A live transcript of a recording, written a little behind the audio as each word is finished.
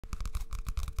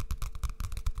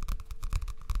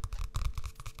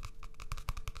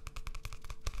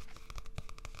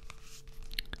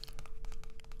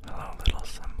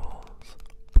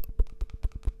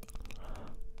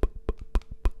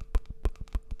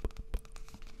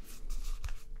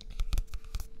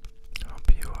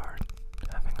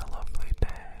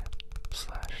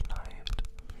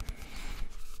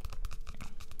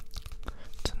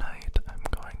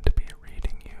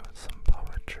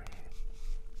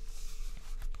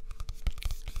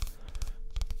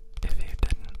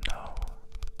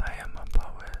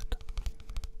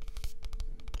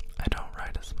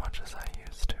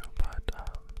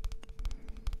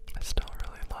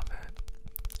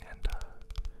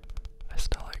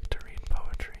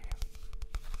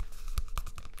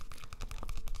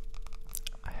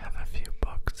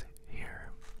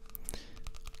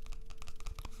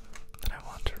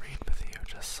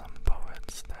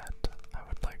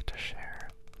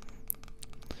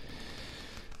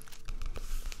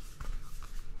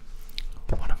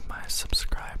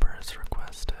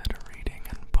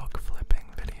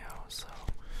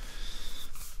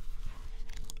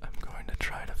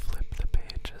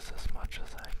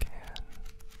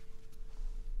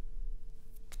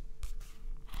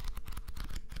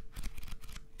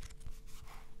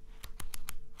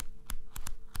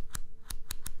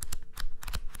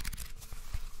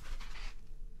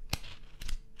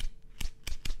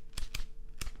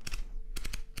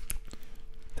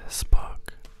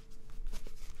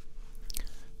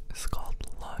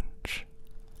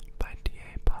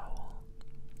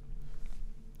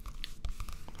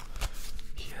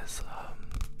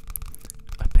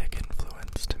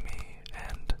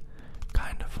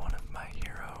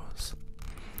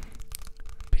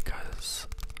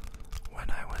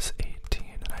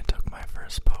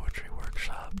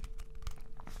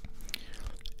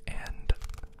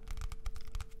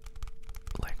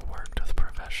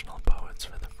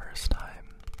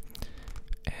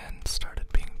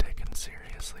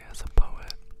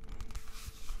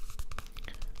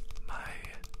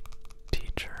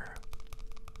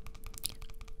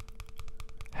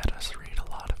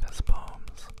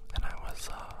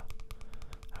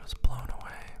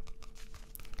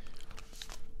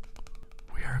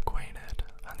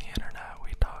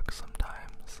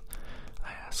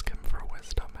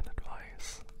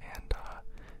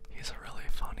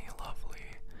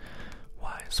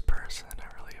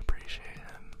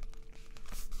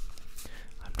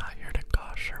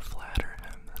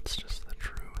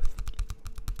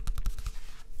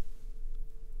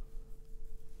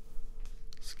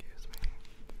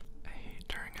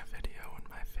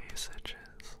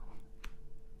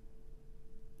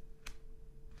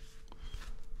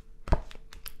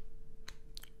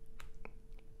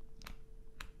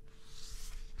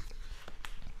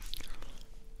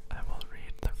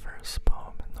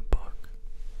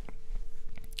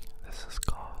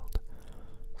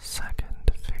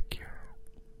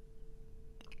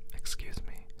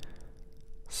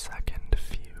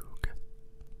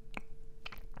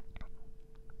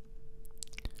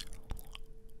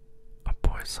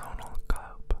personal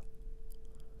cup.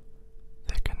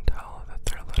 They can tell that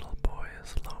their little boy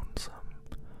is lonesome,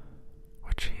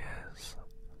 which he is.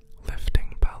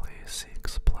 Lifting belly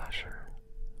seeks pleasure.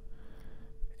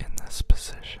 In this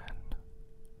position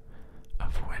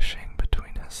of wishing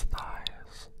between his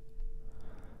thighs,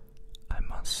 I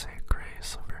must say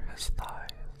grace over his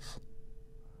thighs.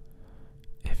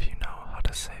 If you know how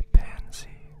to say pansy,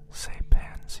 say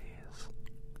pansies.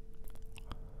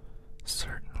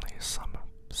 Certainly some have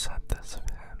said this of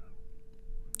him.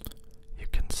 You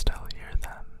can still hear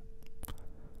them,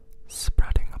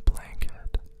 spreading a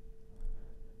blanket.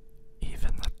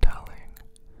 Even the telling,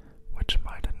 which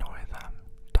might annoy them,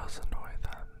 does annoy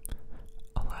them.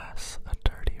 Alas, a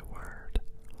dirty word,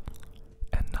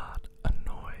 and not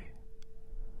annoy.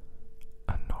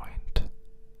 Anoint.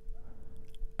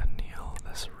 Anneal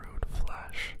this rude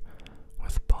flesh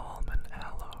with balm and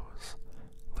aloes,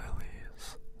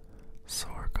 lilies,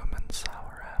 sorghum and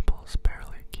sour apples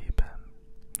barely keep him.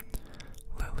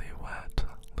 Lily wet,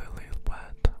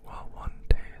 while one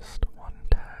taste, one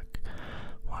tack,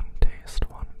 one taste,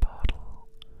 one bottle,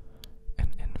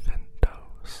 an infant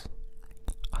dose.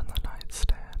 On the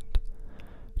nightstand,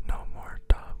 no more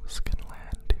doves can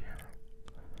land here.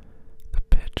 The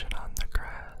pigeon on the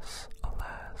grass,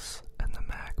 alas, and the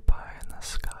magpie in the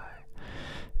sky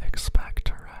expect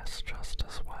to rest just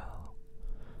as well.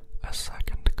 A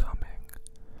second coming,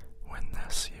 when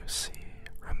this you see,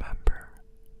 remember.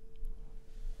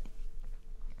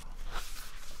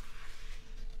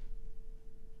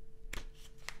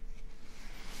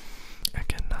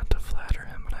 Again, not to flatter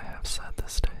him, and I have said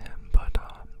this to him, but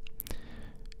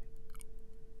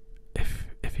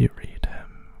if you read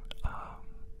him,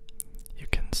 you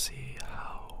can see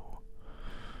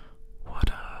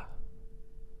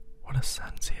what a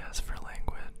sense he has for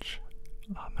language,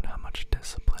 and how much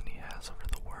discipline he has over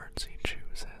the words he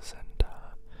chooses, and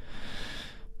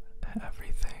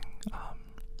everything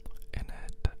in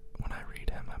it. When I read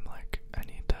him, I'm like, I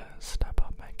need to step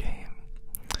up my game,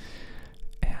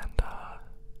 and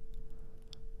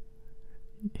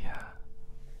yeah.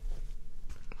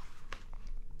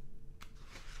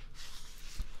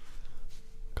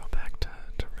 Go back to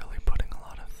really putting a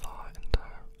lot of thought into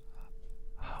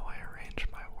how I arrange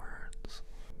my words.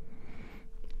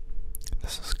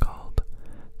 This is called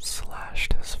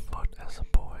Slashed His Foot as a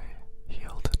Boy,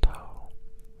 Heel to Toe.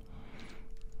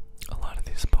 A lot of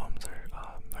these poems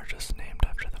are just named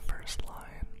after the first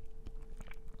line.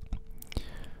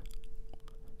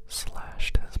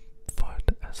 Slashed his foot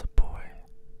as a boy,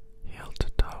 heel to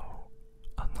toe,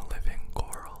 on the living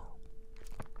coral.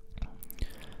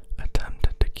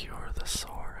 Attempted to cure the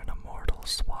sore in a mortal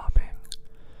swabbing.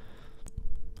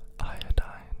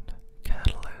 Iodine,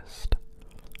 catalyst,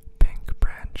 pink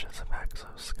branches of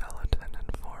exoskeleton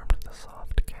informed the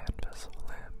soft canvas of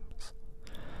limbs.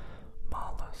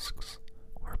 Mollusks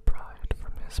were pried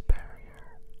from his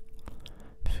barrier.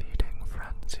 Feeding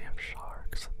frenzy of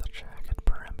sharks at the jagged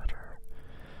perimeter.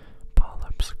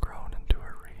 Polyps grown into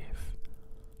a reef.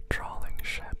 Trawling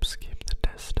ships keep the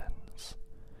distance.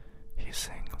 He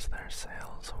sings their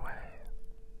sails away.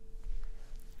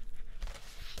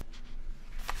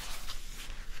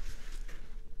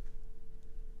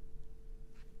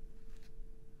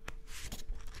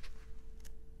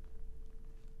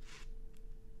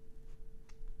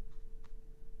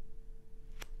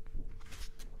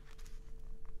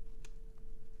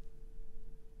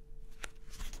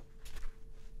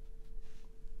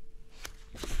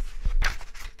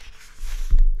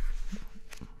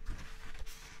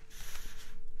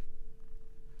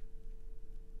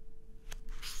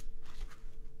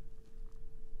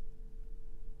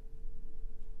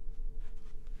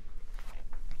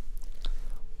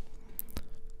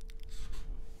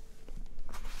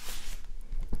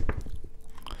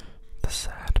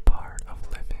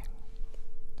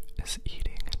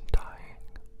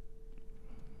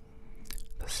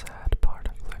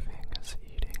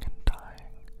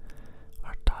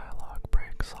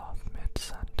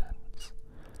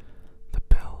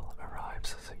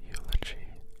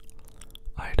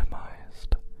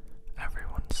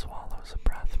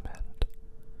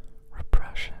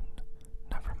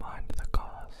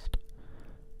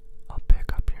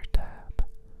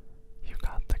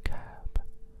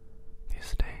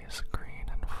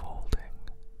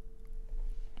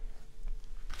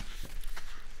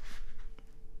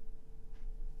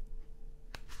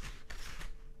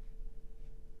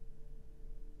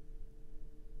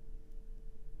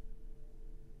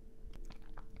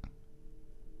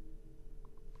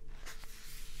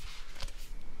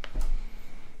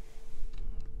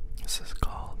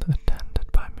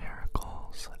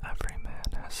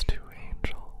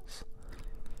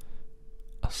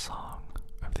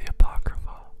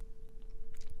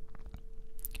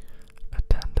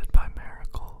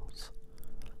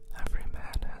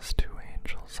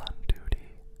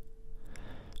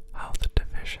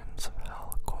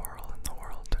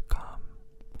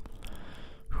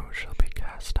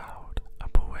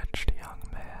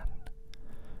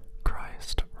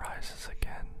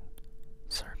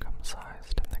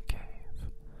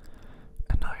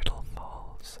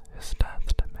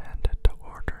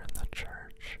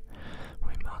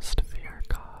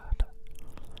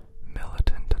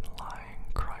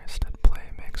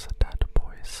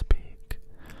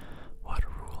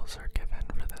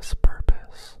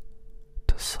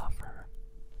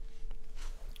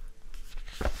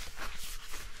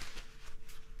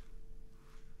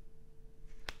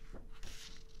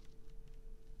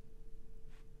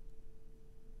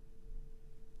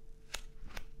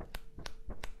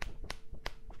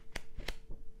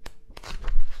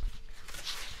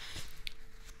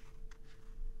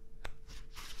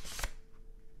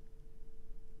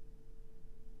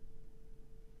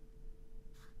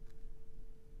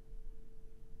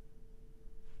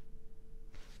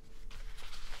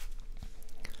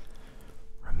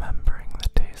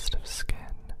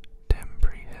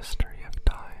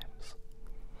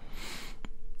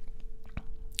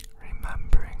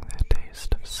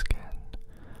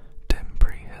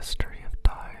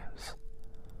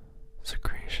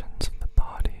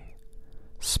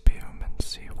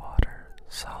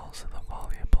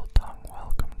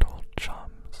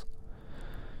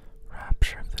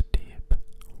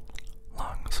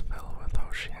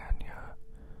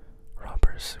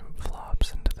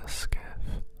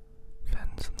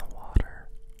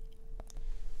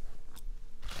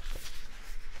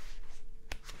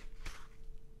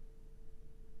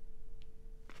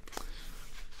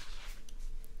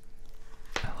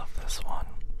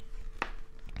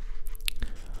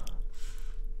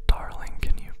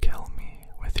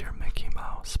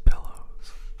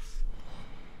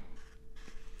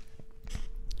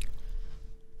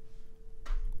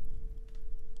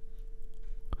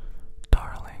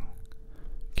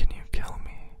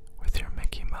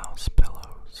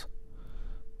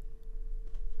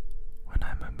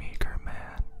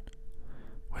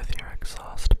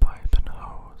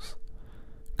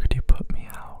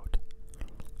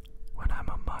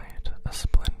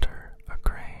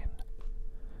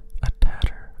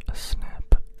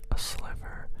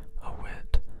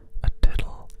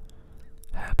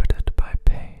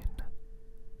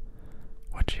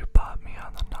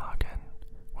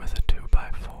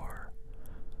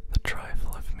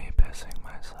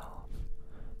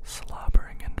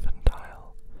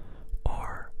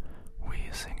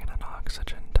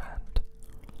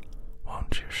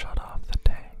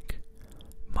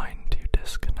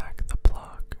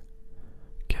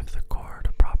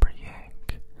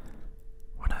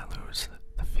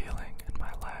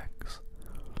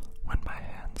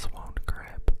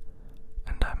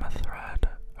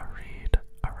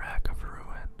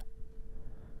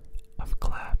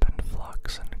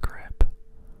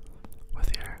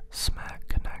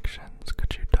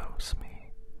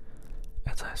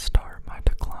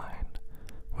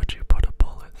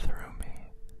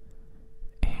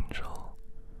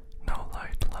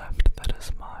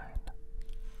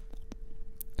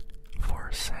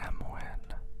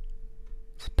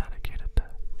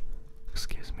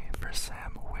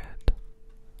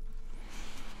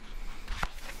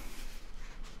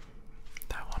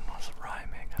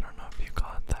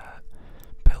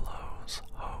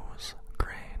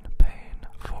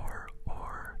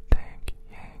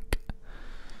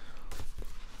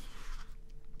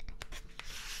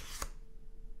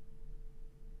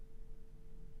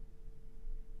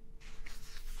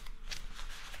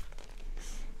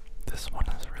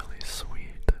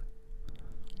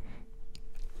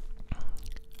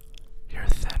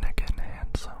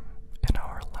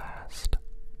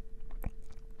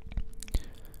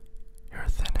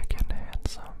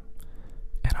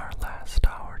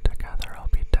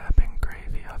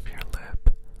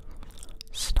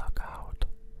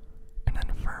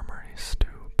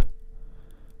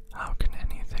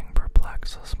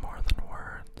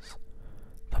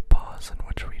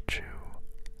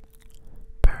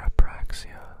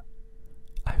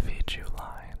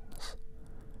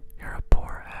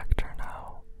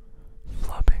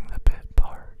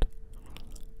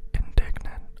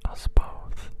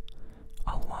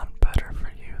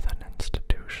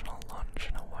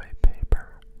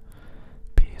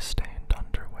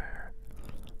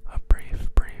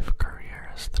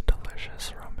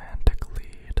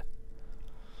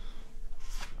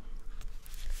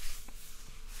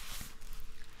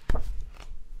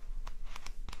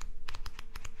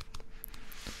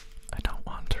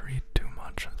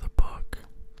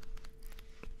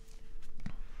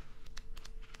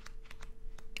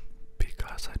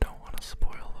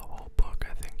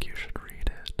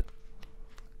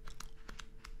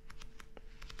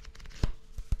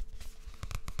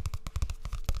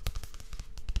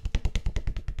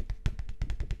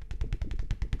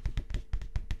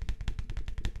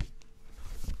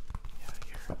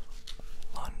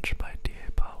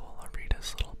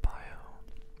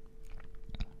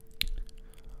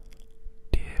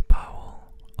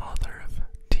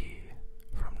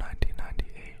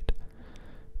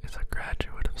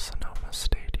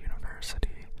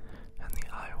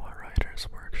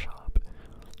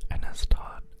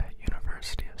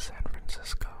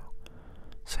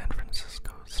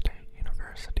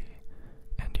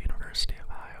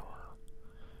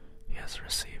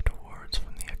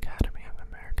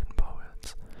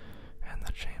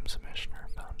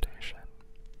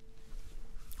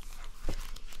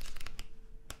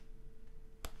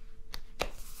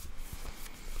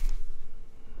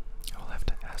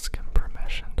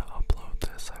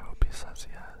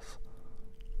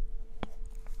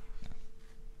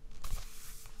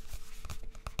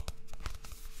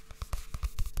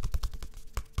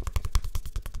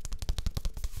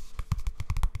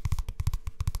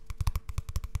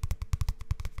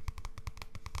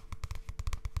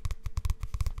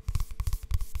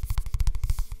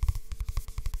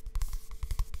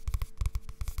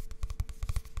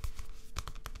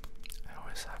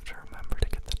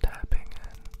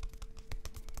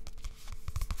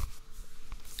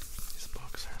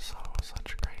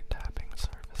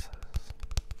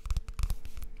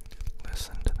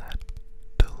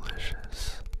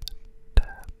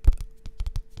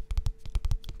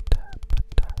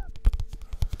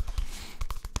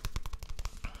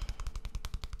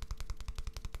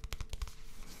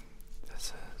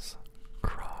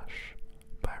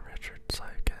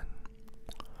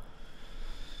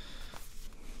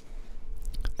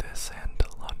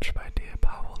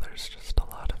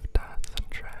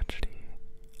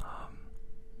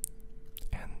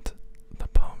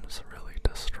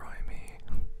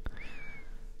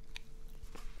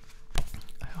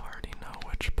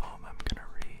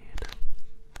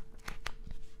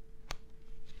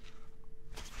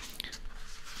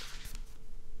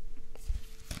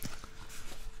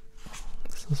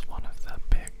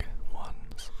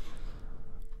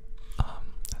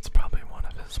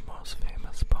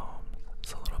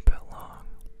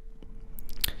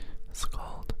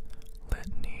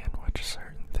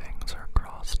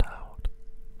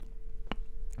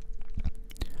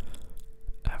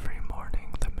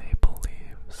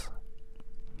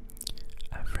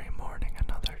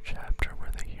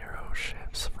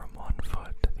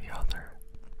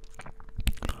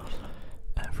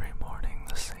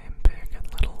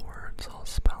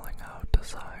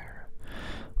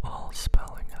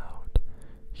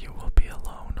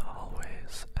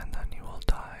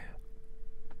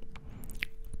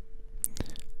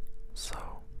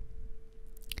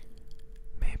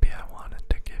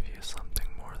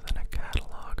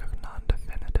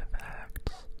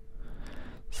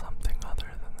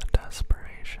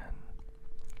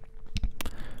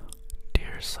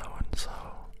 Dear so-and-so,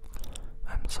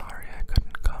 I'm sorry I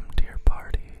couldn't come to your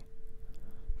party.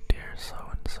 Dear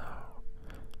so-and-so,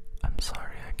 I'm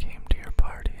sorry I came to your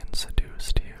party and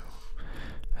seduced you,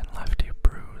 and left you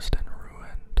bruised and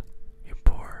ruined, you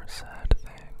poor sad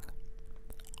thing.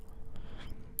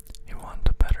 You want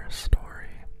a better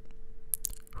story?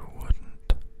 Who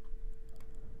wouldn't?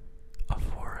 A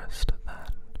forest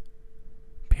then,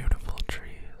 beautiful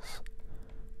trees,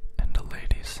 and a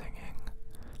lady singing,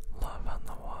 love on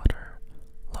the water,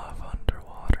 love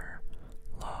underwater,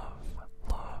 love,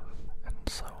 love, and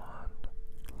so on.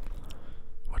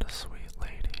 What a sweet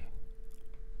lady.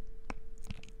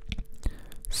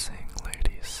 Sing,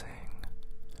 lady, sing.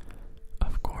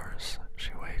 Of course,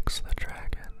 she wakes the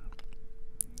dragon.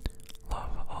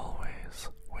 Love always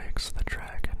wakes the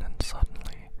dragon, and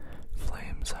suddenly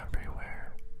flames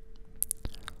everywhere.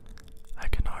 I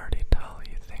can already tell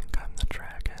you think I'm the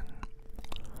dragon.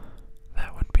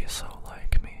 That would be so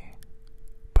like me,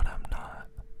 but I'm not.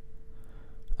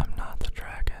 I'm not the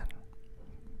dragon.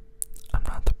 I'm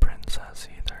not the princess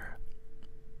either.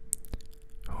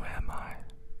 Who am I?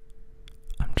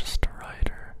 I'm just a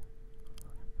writer.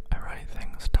 I write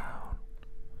things down.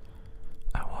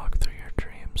 I walk through your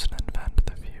dreams and invent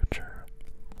the future.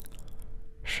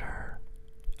 Sure,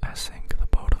 I sink the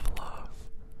boat of love,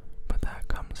 but that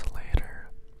comes later.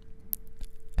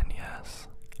 And yes,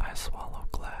 I swallow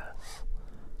glass,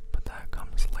 but that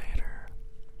comes later.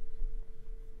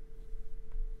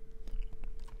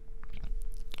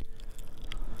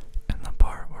 In the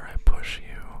part where I push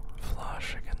you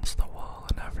flush against the wall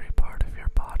and every part of your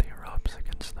body rubs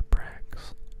against the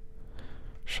bricks.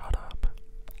 Shut up.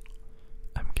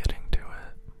 I'm getting to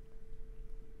it.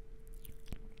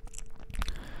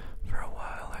 For a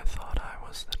while I thought I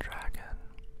was the dragon.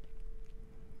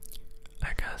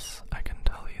 I guess I can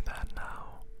tell you that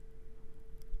now.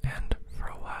 And for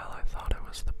a while I thought I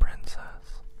was the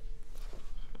princess.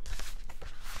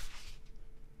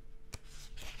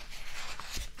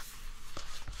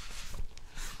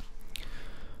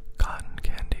 Cotton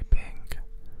candy pink,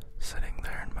 sitting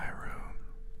there in my room,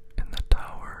 in the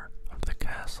tower of the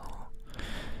castle,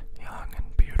 young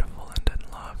and beautiful and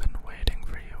in love and waiting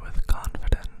for you with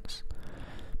confidence.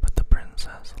 But the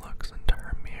princess looks into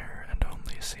her mirror and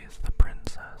only sees the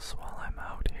princess while I'm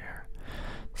out here,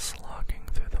 slogging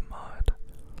through the mud,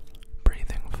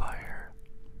 breathing fire,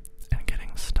 and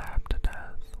getting stabbed to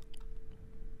death.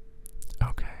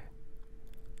 Okay,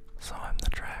 so I'm the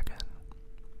dragon.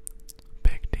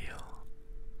 Big deal.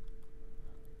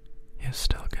 You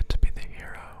still get to be the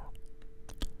hero.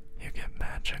 You get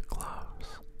magic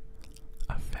gloves,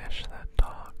 a fish that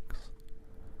talks.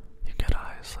 You get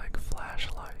eyes like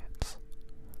flashlights.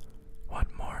 What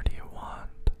more do you want?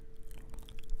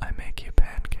 I make you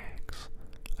pancakes.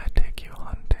 I take you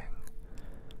hunting.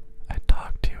 I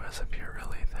talk to you as if you're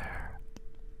really there.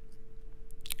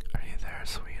 Are you there,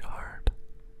 sweetheart?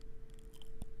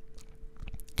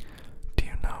 Do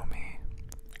you know me?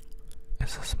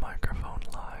 Is this microphone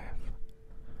live?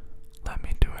 Let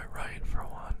me do it right for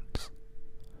once.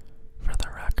 For the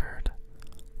record,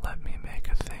 let me make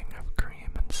a thing of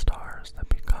cream and stars that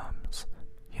becomes,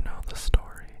 you know the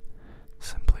story,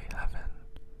 simply heaven.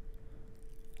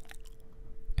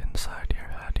 Inside your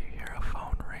head you hear a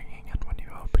phone ringing, and when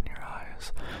you open your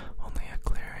eyes, only a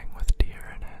clearing with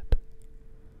deer in it.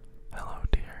 Hello,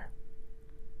 dear.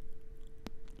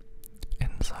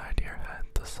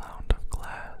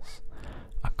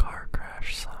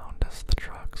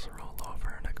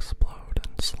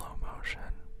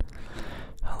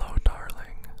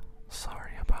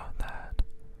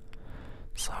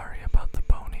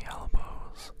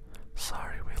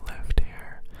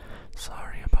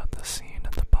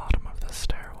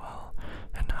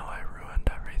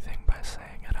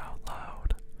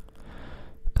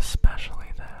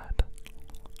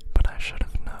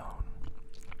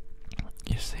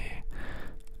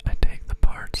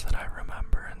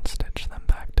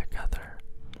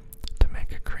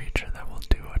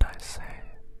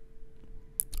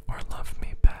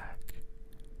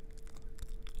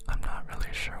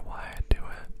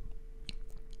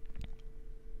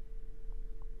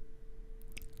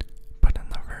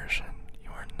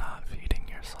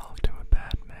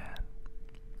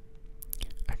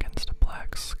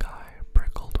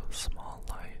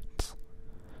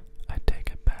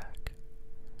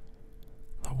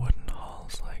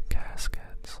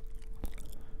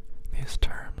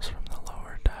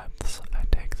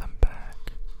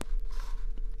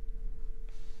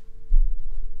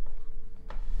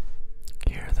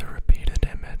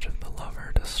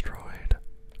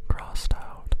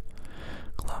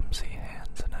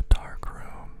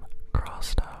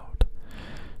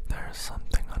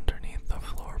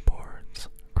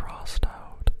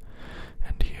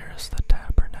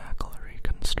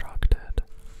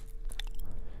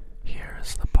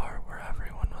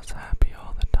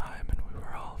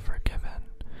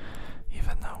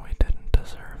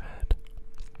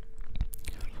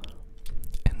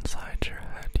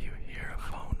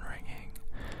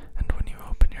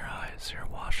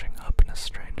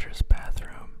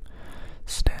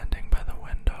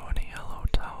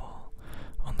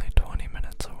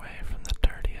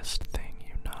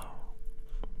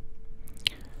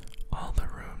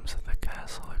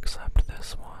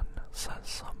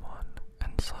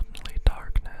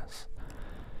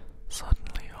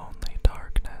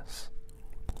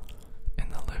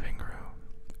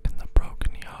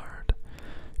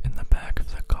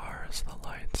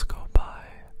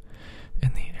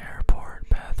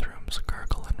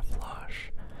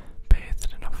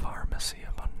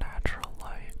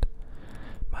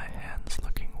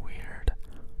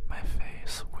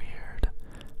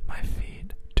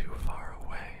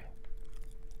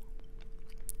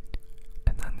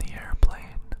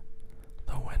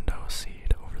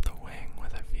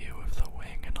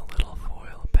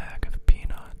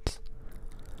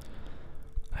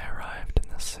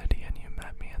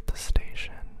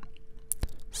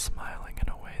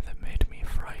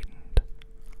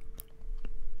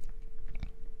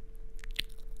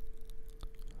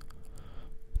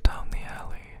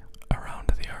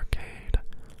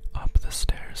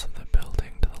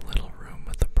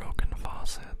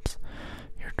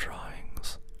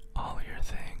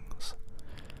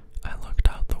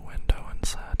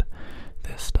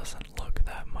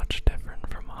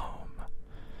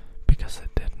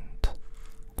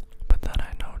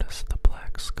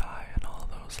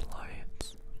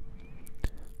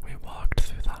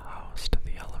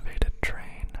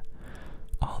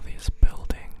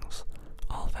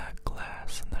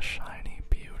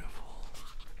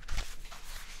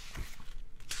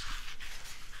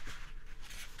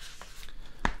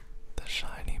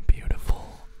 shiny,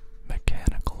 beautiful,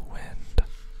 mechanical wind.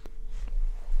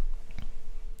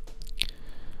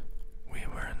 We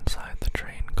were inside the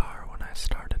train car when I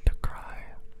started to cry.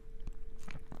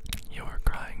 You were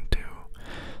crying too,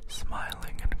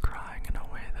 smiling and crying in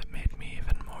a way that made me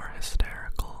even more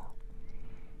hysterical.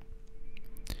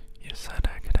 You said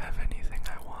I could have anything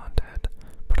I wanted,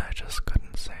 but I just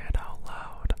couldn't say it out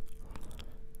loud.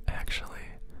 Actually,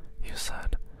 you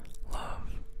said,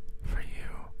 love, for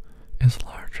you, is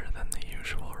larger than the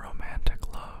usual romantic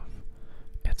love.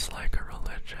 It's like a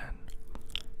religion.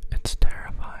 It's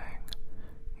terrifying.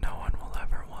 No one will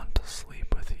ever want to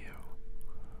sleep with you.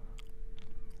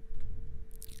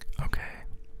 Okay,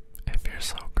 if you're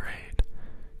so great,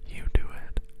 you do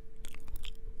it.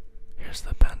 Here's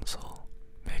the pencil.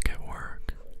 Make it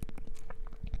work.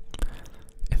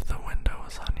 If the window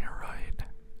is on your right,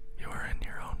 you are in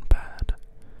your own bed.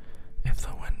 If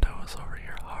the window is over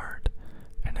your heart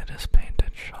and it is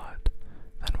painted shut,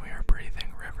 then we are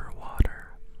breathing river water.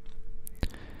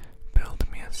 Build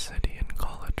me a city and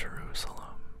call it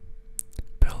Jerusalem.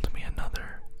 Build me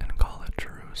another and call it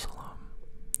Jerusalem.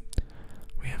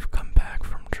 We have come back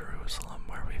from Jerusalem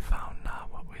where we found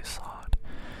not what we sought,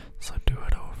 so do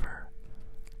it over.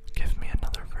 Give me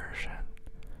another version,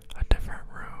 a different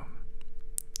room,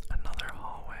 another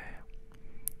hallway,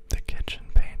 the kitchen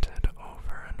painted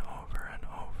over and over and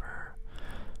over,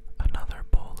 another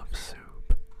bowl of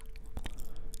soup.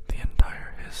 The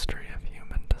entire history of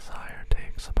human desire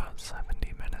takes about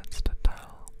 70 minutes to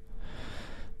tell.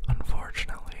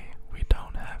 Unfortunately, we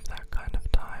don't have that kind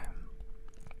of time.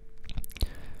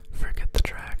 Forget the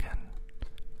dragon.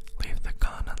 Leave the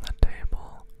gun on the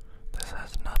table. This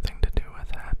has nothing to do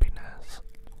with happiness.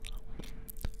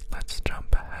 Let's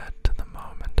jump ahead to the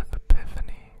moment of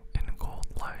epiphany in gold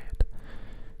light,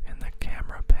 in the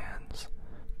camera pans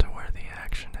to where the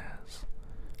action is,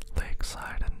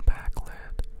 lakeside and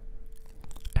backlit,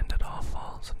 and it all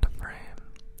falls into frame,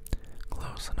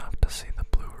 close enough to see the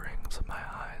blue rings of my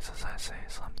eyes as I say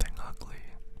something ugly.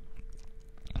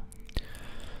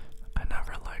 I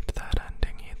never liked that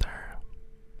ending either.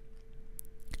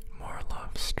 More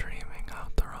love streaming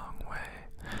out the wrong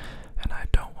way, and I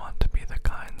don't want to be the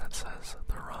kind that says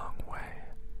the wrong way.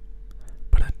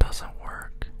 But it doesn't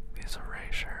work, these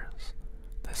erasures,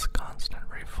 this constant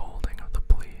refolding of the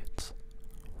pleats.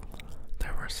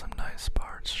 There were some nice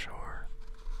parts, sure.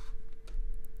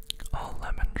 All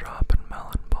lemon drop and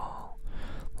melon ball,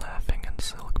 laughing in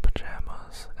silk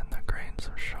pajamas and the grains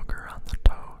of sugar on the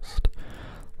toast.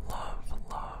 Love,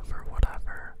 or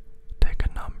whatever. Take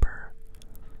a number.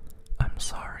 I'm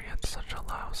sorry it's such a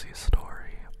lousy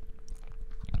story.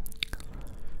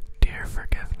 Dear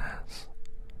forgiveness,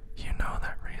 you know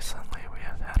that recently we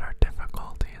have had our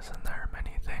difficulties and there are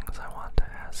many things I want to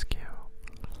ask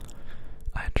you.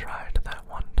 I tried that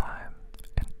one time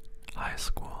in high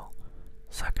school,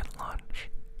 second lunch,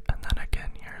 and then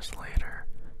again years later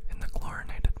in the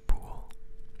chlorinated pool.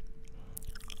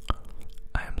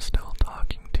 I am still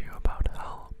talking to you about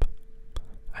help.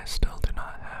 I still do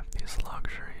not have these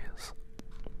luxuries.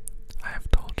 I have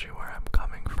told you where I'm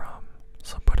coming from,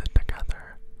 so put it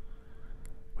together.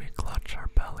 We clutch our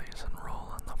bellies and roll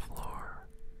on the floor.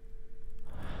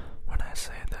 When I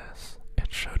say this,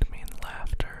 it should mean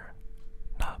laughter,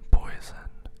 not poison.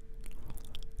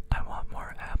 I want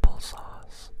more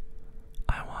applesauce.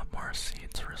 I want more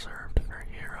seats reserved for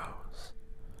heroes.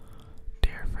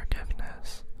 Dear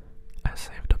forgiveness, I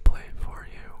saved a plate for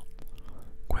you.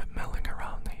 Quit milling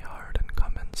around the yard and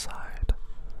come inside.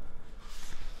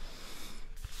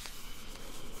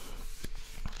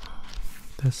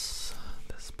 This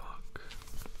book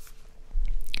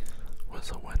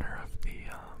was a winner of the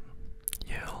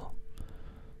Yale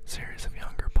series of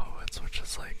younger poets, which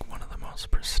is like one of the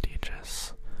most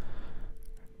prestigious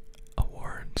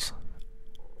awards,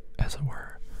 as it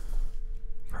were,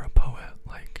 for a poet.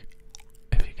 Like,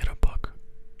 if you get a book,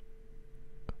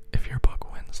 if your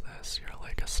book wins this, you're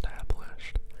like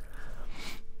established.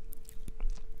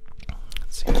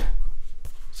 Let's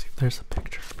see if there's a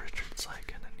picture of Richard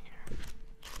Siken in here.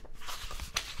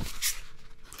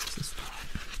 This is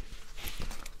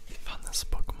found this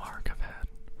bookmark I've had.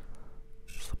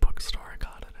 This is the bookstore I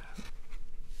got it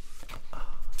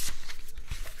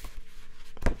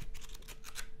at.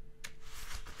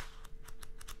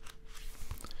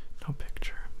 No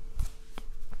picture.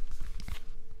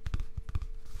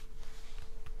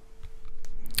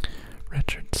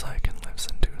 Richard Siken lives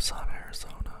in Tucson,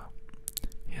 Arizona.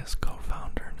 He is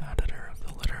co-founder and editor of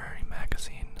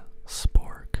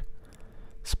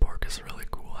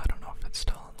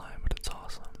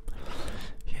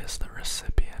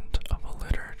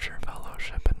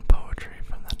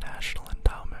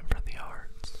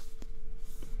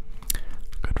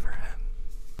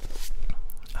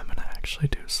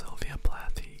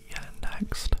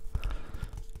next,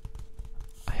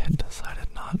 I had decided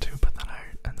not to, but then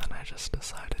I just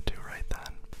decided to right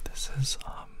then. This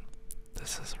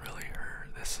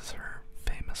is her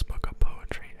famous book of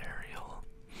poetry, Ariel,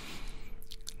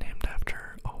 named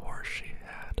after a horse she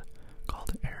had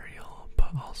called Ariel, but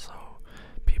also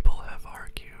people have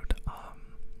argued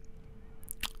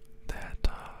that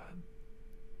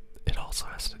it also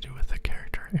has to do with the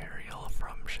character Ariel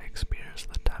from Shakespeare's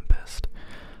The Tempest,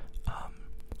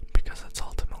 because it's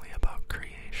ultimately about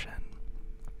creation.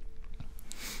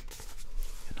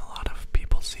 And a lot of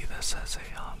people see this as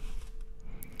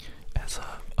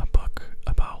a book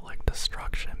about like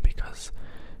destruction, because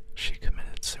she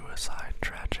committed suicide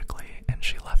tragically and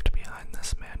she left behind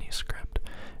this manuscript,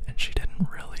 and she didn't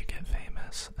really get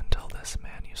famous until this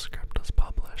manuscript was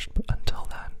published. But until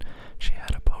then, she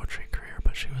had a poetry career,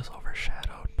 but she was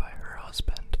overshadowed by her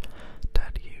husband,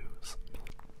 Ted Hughes.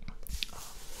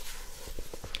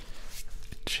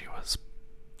 She was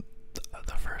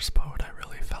the first poet I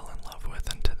really fell in love with,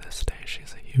 and to this day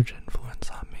she's a huge influence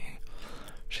on me.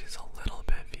 She's a little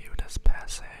bit viewed as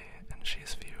passé, and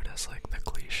she's viewed as like the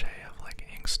cliche of like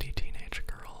angsty teenage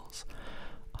girls.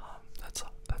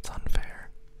 That's unfair.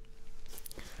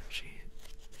 She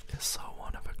is so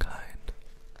one of a kind.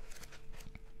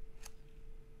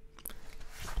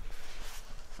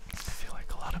 I feel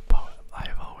like a lot of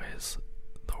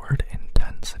the word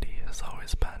intensity has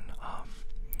always been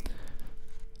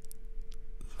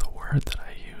the word that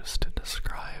I use to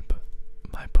describe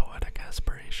my poetic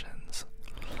aspirations.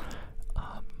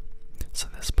 So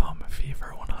this poem,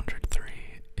 Fever 103,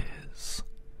 is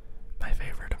my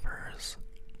favorite of hers.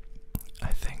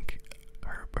 I think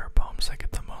her poems that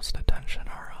get the most attention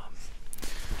are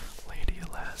Lady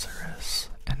Lazarus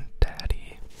and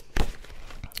Daddy.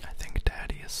 I think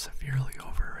Daddy is severely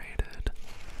overrated.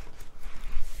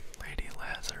 Lady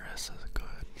Lazarus is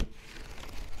good.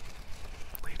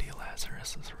 Lady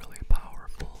Lazarus is really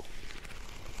powerful.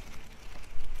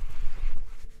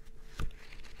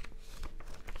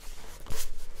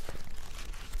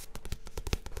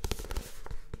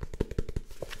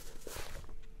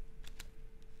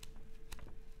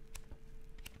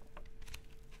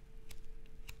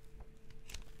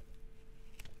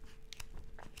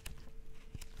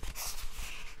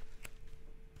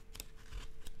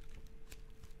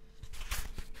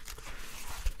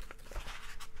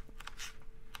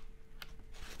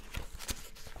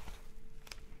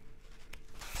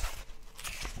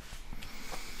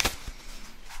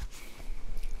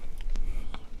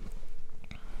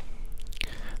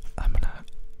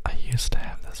 I used to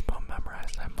have this poem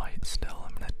memorized. I might still.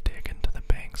 I'm gonna dig into the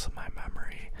banks of my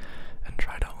memory and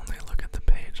try to only look at the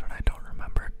page when I don't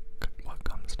remember what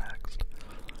comes next.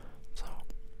 So,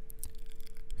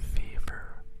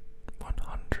 Fever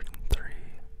 103.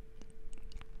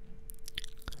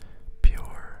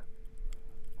 Pure,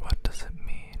 what does it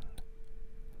mean?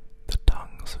 The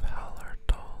tongues of hell are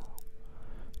dull.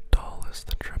 Dull as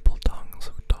the triple tongues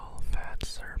of dull fat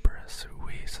Cerberus who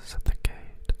wheezes at the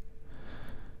gate.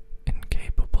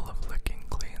 Incapable of licking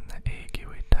clean the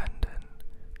aguey tendon,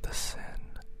 the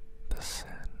sin, the sin.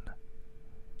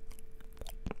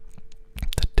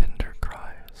 The tinder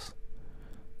cries,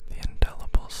 the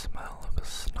indelible smell of a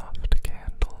snuffed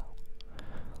candle.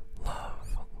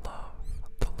 Love, love,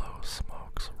 the low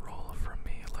smokes roll from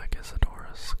me like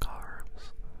Isadora's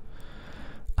scarves.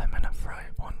 I'm in a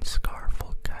fright, one scarf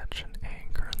will catch an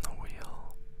anchor in the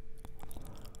wheel.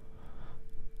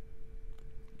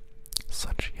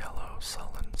 Such yellow,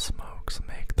 sullen smokes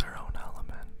make their own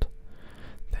element.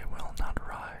 They will not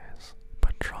rise,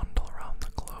 but trundle round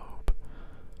the globe,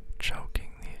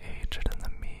 choking the aged and the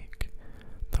meek,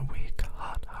 the weak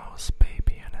hothouse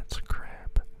baby in its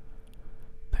crib,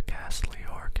 the ghastly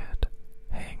orchid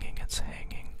hanging its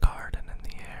hanging garden in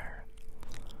the air.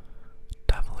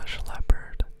 Devilish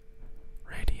leopard,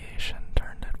 radiation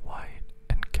turned it white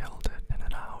and killed it in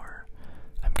an hour.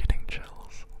 I'm getting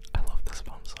chills. I love this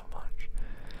poem so much.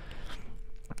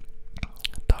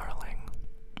 Darling.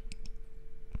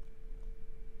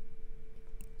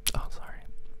 Oh, sorry.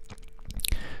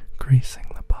 Greasing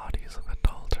the bodies of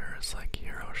adulterers like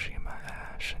Hiroshima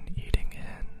ash and eating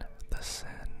in the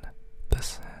sin, the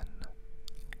sin.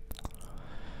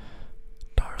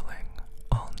 Darling,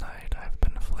 all night I've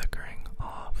been flickering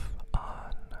off,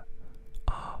 on,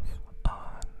 off,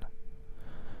 on.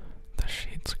 The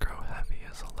sheets grow heavy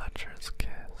as a lecher's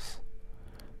kiss.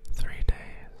 3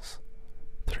 days,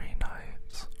 3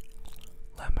 nights.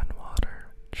 Lemon water,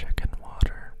 chicken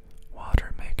water,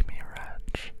 water make me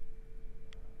retch.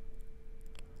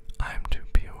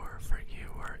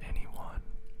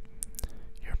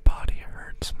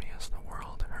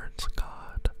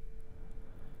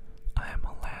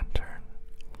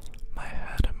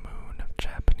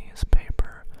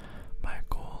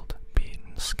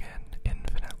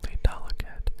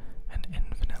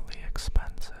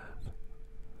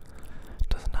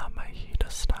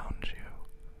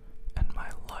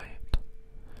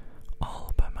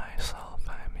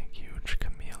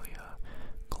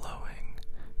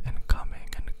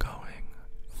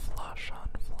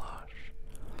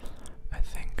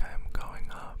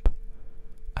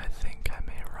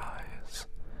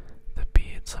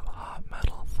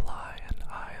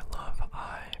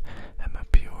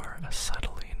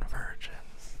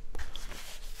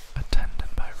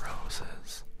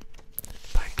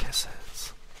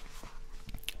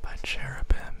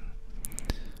 cherubim,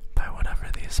 by whatever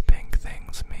these pink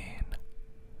things mean.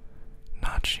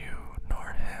 Not you, nor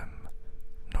him,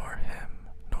 nor him,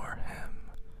 nor him.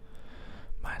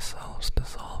 My cell's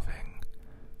dissolving,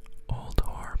 old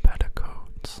whore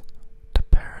petticoats, to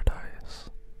paradise.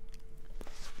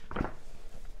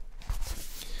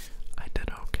 I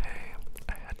did okay.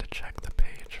 I had to check the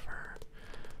page for,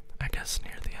 I guess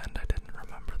near the end I didn't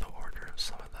remember the order of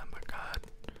some of them, but God,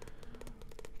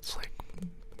 it's like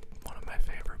one of my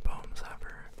favorite poems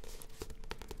ever.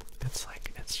 It's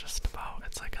like, it's just about,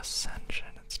 it's like ascension,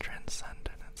 it's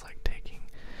transcendent, it's like taking,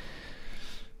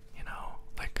 you know,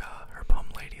 like her poem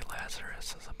Lady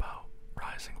Lazarus is about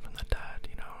rising from the dead,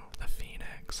 you know, the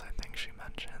phoenix, I think she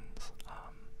mentions.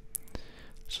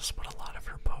 It's just what a lot of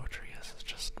her poetry is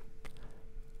just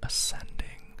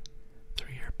ascending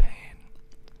through your pain.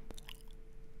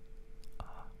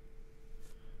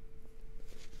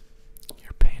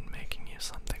 Your pain making you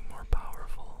something more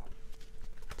powerful.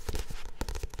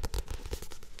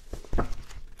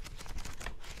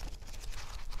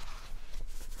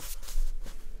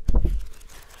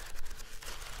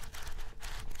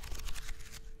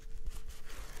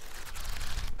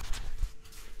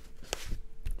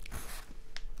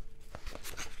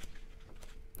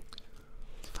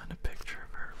 Find a picture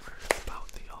of her about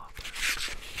the author.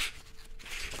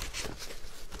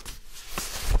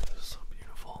 This is so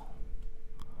beautiful.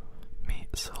 Meet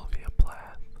Sylvia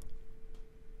Plath.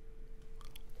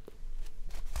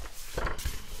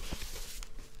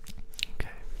 Okay,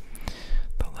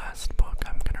 the last book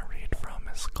I'm gonna read from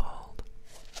is called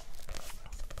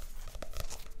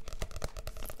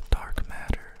Dark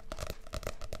Matter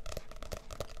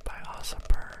by Aase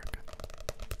Berg.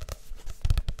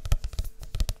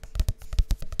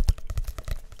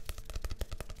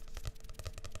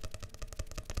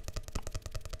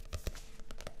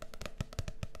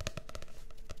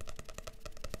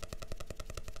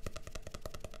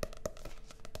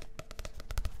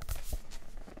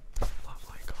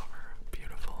 Lovely cover,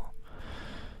 beautiful.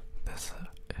 This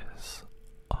is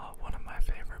one of my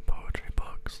favorite poetry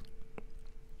books.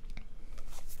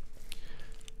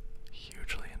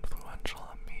 Hugely influential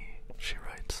on me. She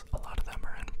writes, a lot of them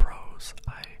are in prose.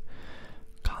 I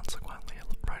consequently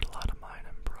write a lot of mine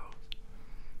in prose.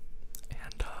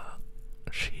 And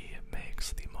she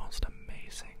makes the most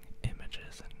amazing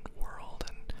images in the world,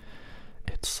 and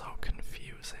it's so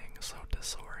confusing, so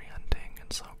disorienting,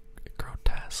 and so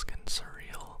grotesque and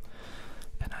surreal.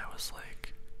 And I was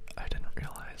like, I didn't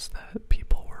realize that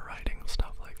people were writing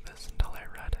stuff like this until I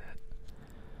read it.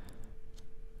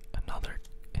 Another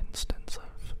instance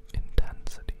of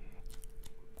intensity.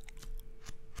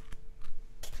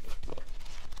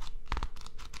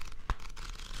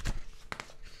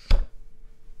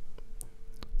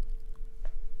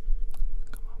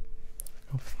 Come on.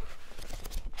 Oh.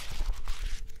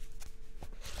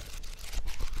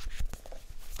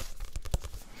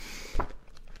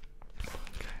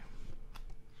 Okay.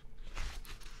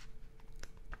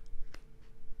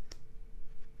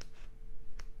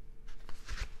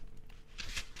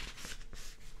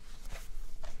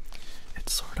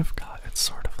 It's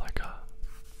sort of like a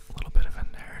little bit of a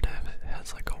narrative. It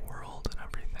has like a world and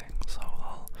everything. So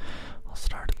I'll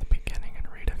start at the beginning and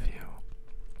read a few.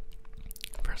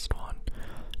 First one.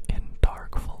 In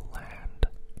darkful land.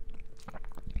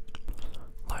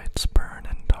 Lights burn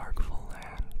in darkful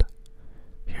land.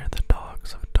 Hear the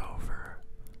dogs of Dover,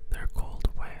 their cold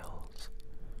wails.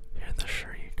 Hear the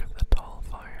shriek of the tall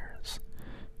fires.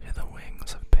 Hear the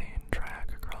wings of pain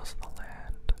drag across the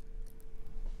land.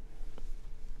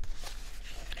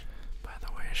 By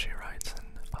the way, she writes in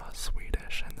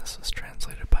Swedish, and this is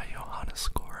translated by Johannes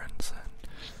Goranson.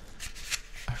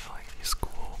 I feel like he's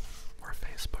cool. We're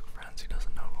Facebook friends. He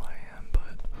doesn't know who I am,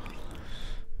 but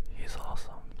he's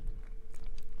awesome.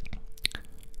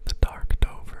 The dark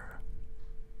Dover.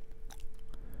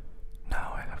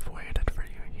 Now I have waited for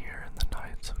you here in the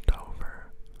nights of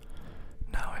Dover.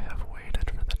 Now I have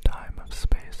waited for the time of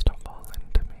space to fall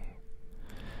into me.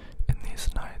 In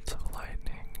these nights of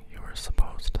lightning, you were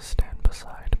supposed to stand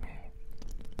beside me.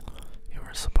 You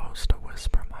were supposed to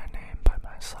whisper my name by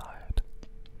my side.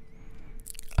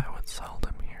 I would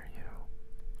seldom hear you.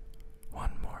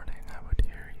 One morning I would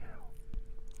hear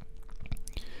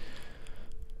you.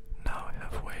 Now I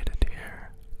have waited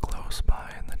here, close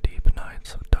by in the deep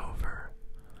nights of Dover.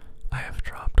 I have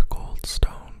dropped cold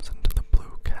stones into the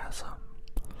blue chasm.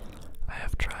 I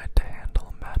have tried to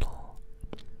handle metal.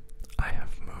 I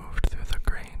have moved through the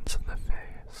grains of the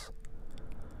face.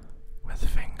 With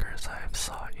fingers I have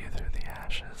sought you through the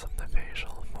ashes of the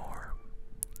facial form.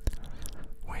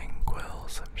 Wing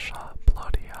quills have shot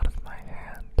bloody out of my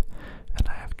hand, and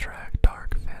I have dragged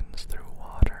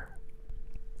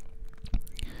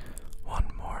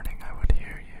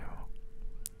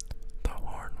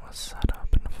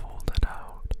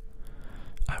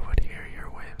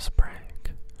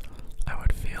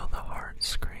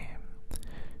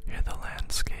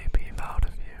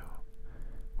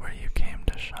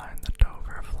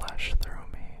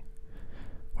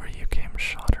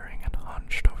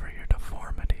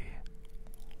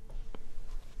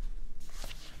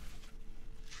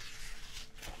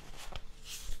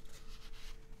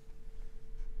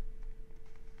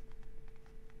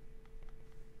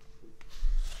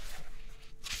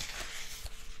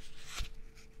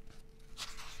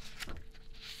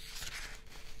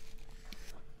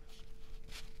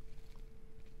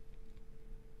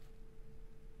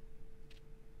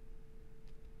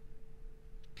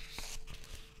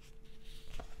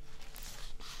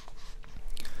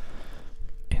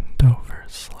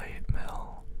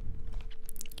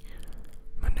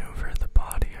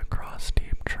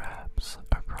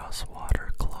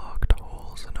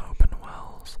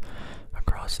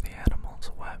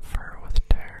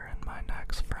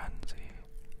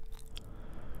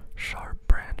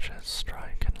eyes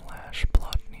strike and lash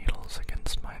blood needles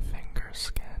against my finger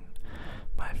skin,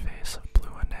 my face of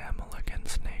blue enamel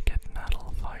against naked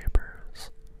nettle fibers.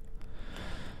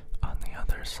 On the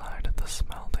other side of the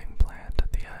smelting plant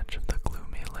at the edge of the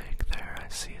gloomy lake there I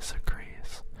seize a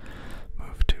crease,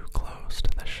 move too close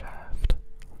to the shaft.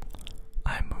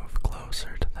 I move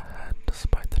closer to the head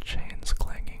despite the chains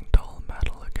clanging dull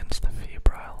metal against the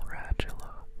febrile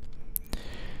radula.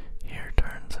 Here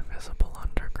turns a visible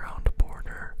underground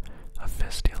border, a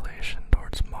fistulation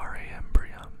towards mare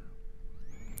imbrium.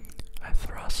 I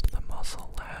thrust the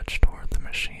muscle latch toward the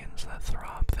machines that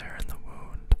throb there in the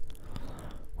wound.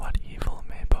 What evil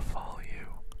may befall you?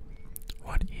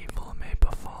 What evil may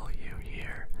befall you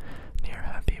here, near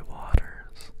heavy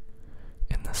waters?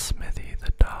 In the smithy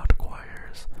the dowd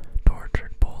choirs,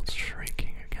 tortured bolts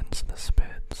shrieking against the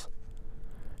spits.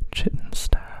 Chitin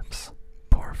staffs,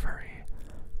 porphyry,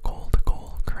 cold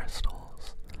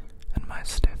crystals, and my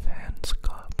stiff hands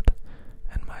cupped,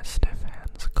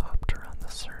 around the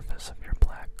surface of your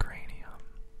black cranium.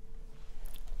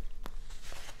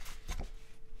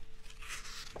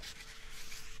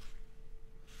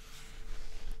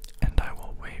 And I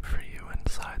will wait for you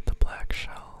inside the black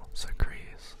shell,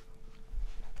 Zachrees.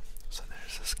 So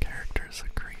there's this character,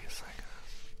 Zachrees, I guess.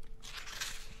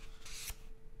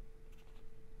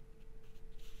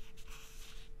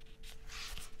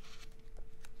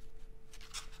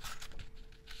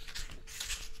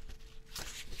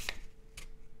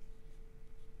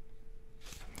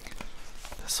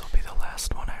 This will be the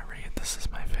last one I read. This is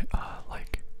my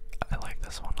I like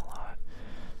this one a lot.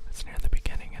 It's near the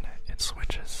beginning and it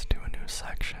switches to a new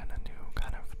section, a new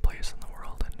kind of place in the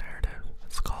world and narrative.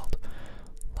 It's called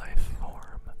Life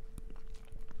Form.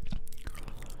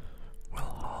 We'll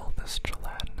haul this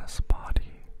gelatinous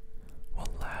body.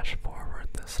 We'll lash forward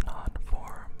this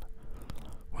non-form.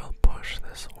 We'll push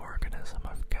this organism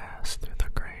of gas through the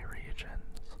gray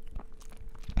regions.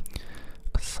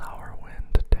 A sour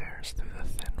wind tears through the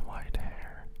thin white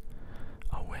hair.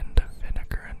 A wind of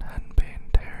vinegar and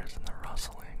henbane tears in the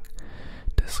rustling,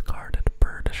 discarded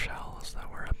bird shells that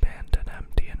were abandoned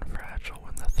empty and fragile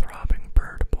when the throbbing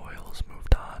bird boils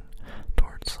moved on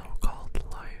toward so-called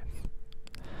life.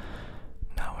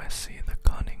 Now I see the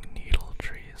cunning needle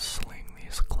trees sling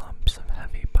these clumps of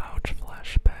heavy pouch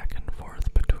flesh back and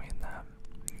forth between them.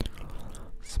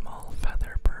 Small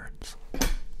feather birds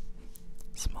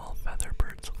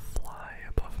fly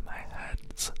above my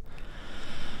heads.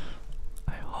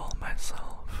 I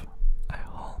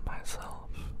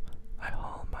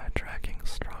haul my dragging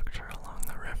structure along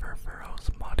the river furrows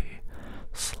muddy,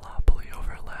 sloppily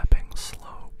overlapping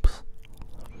slopes.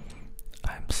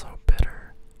 I'm so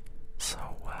bitter, so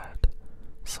wet,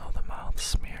 so the mouth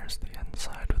smears the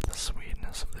inside with the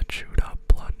sweetness of the chewed up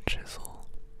blood chisel.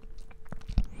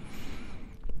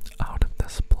 Out of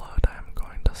this blood I am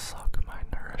going to suck my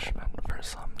nourishment for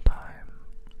some time.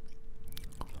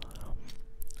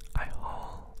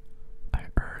 I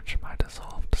urge my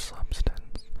dissolved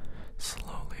substance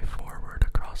slowly forward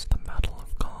across the metal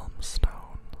of calm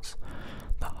stones,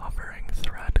 the hovering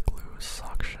thread glue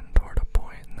suction toward a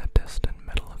point in the distant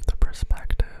middle of the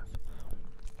perspective,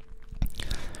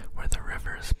 where the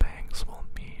river's banks will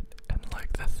meet, and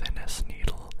like the thinnest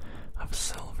needle of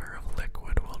silver of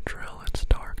liquid will drill its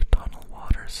dark tunnel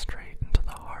water straight into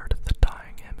the heart of the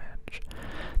dying image,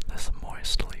 this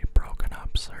moistly broken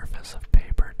up surface of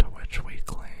paper to which we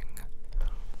cling.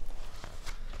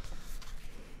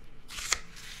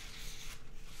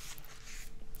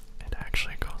 It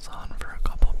actually goes on for a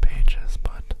couple pages,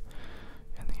 but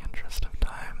in the interest of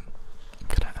time, I'm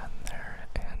gonna end there,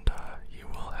 and you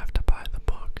will have to buy the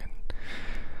book and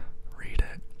read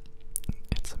it.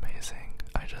 It's amazing.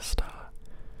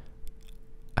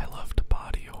 I loved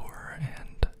body horror,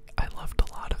 and I loved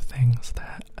a lot of things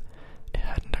that it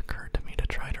hadn't occurred to me to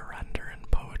try to render in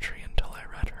poetry until I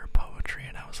read her poetry,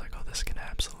 and I was like, oh, this can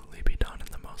absolutely be done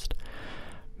in the most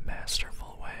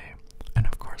masterful way. And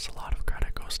of course, a lot of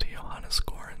credit goes to Johannes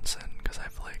Göransson, because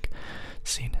I've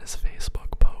seen his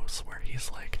Facebook posts where he's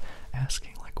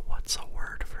asking what's a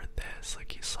word for this?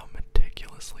 He's so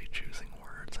meticulously choosing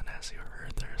words, and as you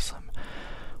heard, there's some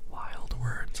wild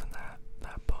words in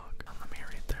that book. Let me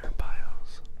read their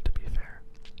bios, to be fair.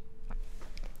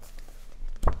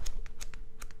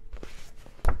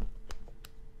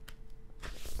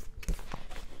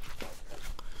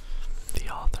 The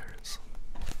authors.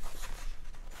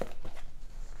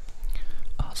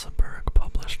 Aase Berg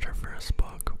published her first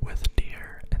book, With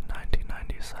Deer, in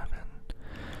 1997.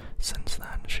 Since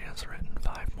then, she has written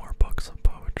 5 more books of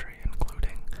poetry,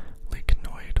 including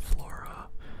Lichnoid Flora,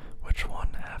 which won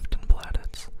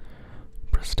Aftonbladet's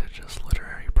prestigious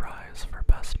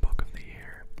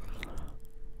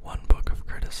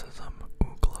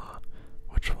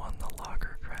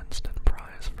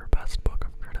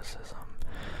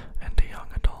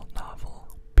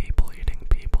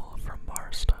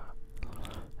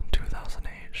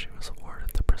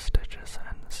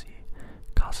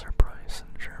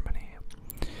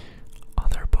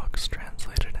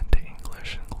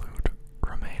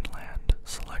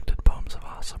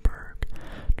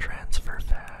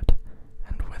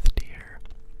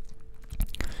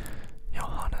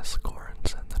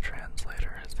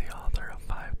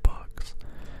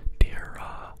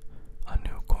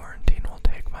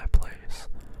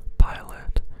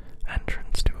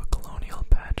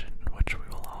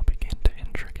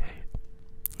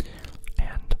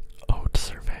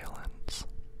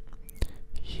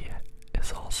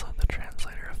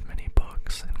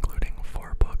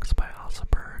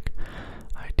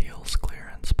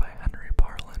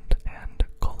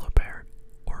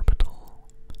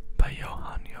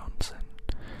Johnson.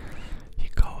 He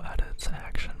co-edits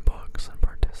action books and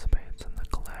participates in the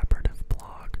collaborative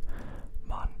blog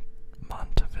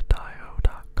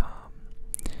Montevideo.com.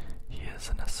 He is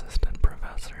an assistant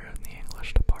professor in the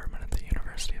English department at the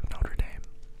University of Notre Dame.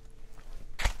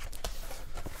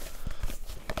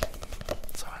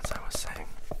 So as I was saying,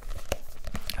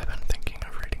 I've been thinking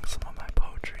of reading some of my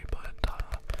poetry, but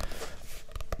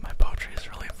my poetry is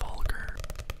really vulgar.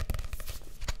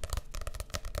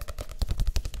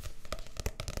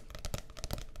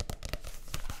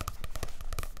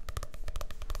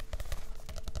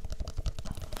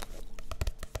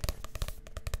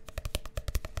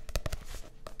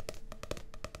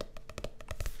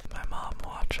 My mom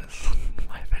watches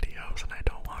my videos and I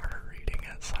don't want her reading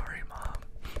it. Sorry, Mom.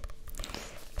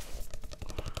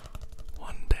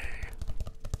 One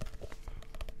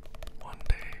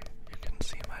day you can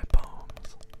see my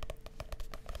poems.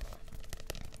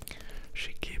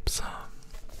 She keeps,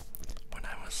 when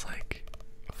I was like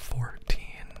 14,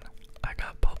 I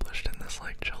got published in this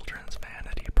like children's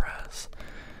vanity press,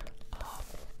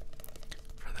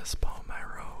 for this poem I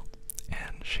wrote,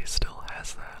 and she still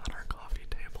has that on her coffee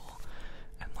table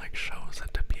and like shows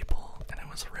it to people, and it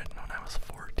was written when I was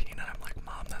 14, and I'm like,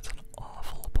 Mom, that's an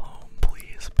awful poem,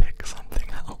 please pick something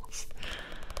else.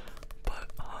 But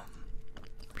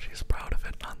she's proud of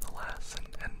it nonetheless,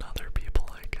 and other people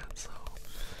like it, so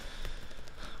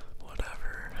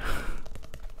whatever.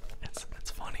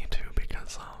 It's funny too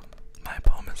because my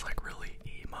poem is like really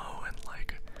emo and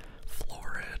like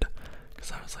florid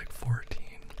because I was like 14,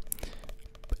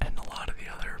 and a lot of the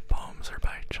other poems are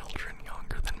by children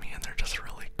younger than me, and they're just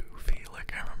really goofy.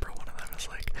 Like I remember one of them is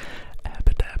like,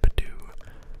 "Abba-dabba-doo,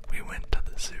 we went to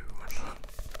the zoo."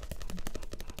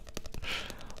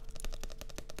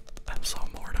 I'm so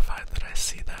mortified that I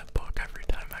see that book every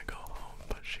time I go home,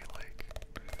 but she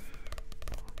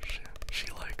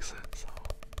likes it, so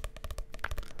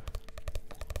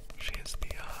she is the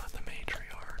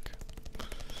matriarch.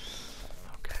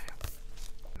 Okay.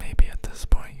 Maybe at this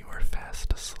point you are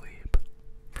fast asleep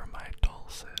from my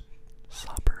dulcet,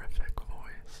 soporific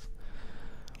voice.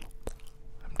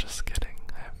 I'm just kidding.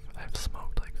 I've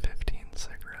smoked like 15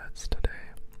 cigarettes today.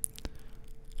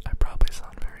 I probably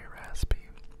sound very raspy.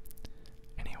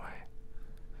 Anyway,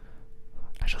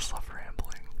 I just love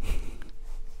rambling.